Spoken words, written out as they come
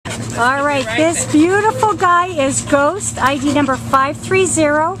All right, this beautiful guy is Ghost, ID number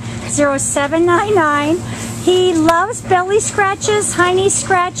 5300799. He loves belly scratches, hiney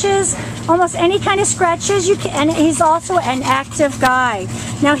scratches, almost any kind of scratches you can, and he's also an active guy.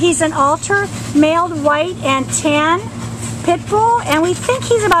 Now he's an alter mailed white and tan pit bull, and we think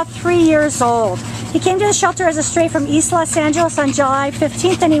he's about 3 years old. He came to the shelter as a stray from East Los Angeles on July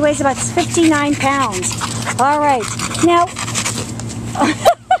 15th, and he weighs about 59 pounds. All right, now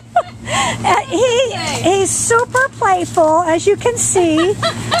he's super playful, as you can see.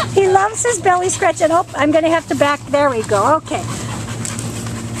 He loves his belly scratch, and oh, I'm going to have to back. There we go. Okay.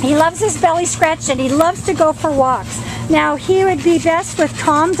 He loves his belly scratch, and he loves to go for walks. Now, he would be best with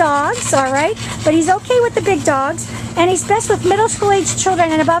calm dogs, all right? But he's okay with the big dogs, and he's best with middle school age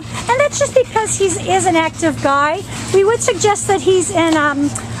children and above. And that's just because he is an active guy. We would suggest that he's in a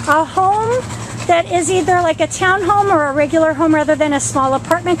home that is either like a townhome or a regular home rather than a small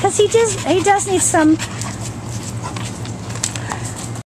apartment, because he does need some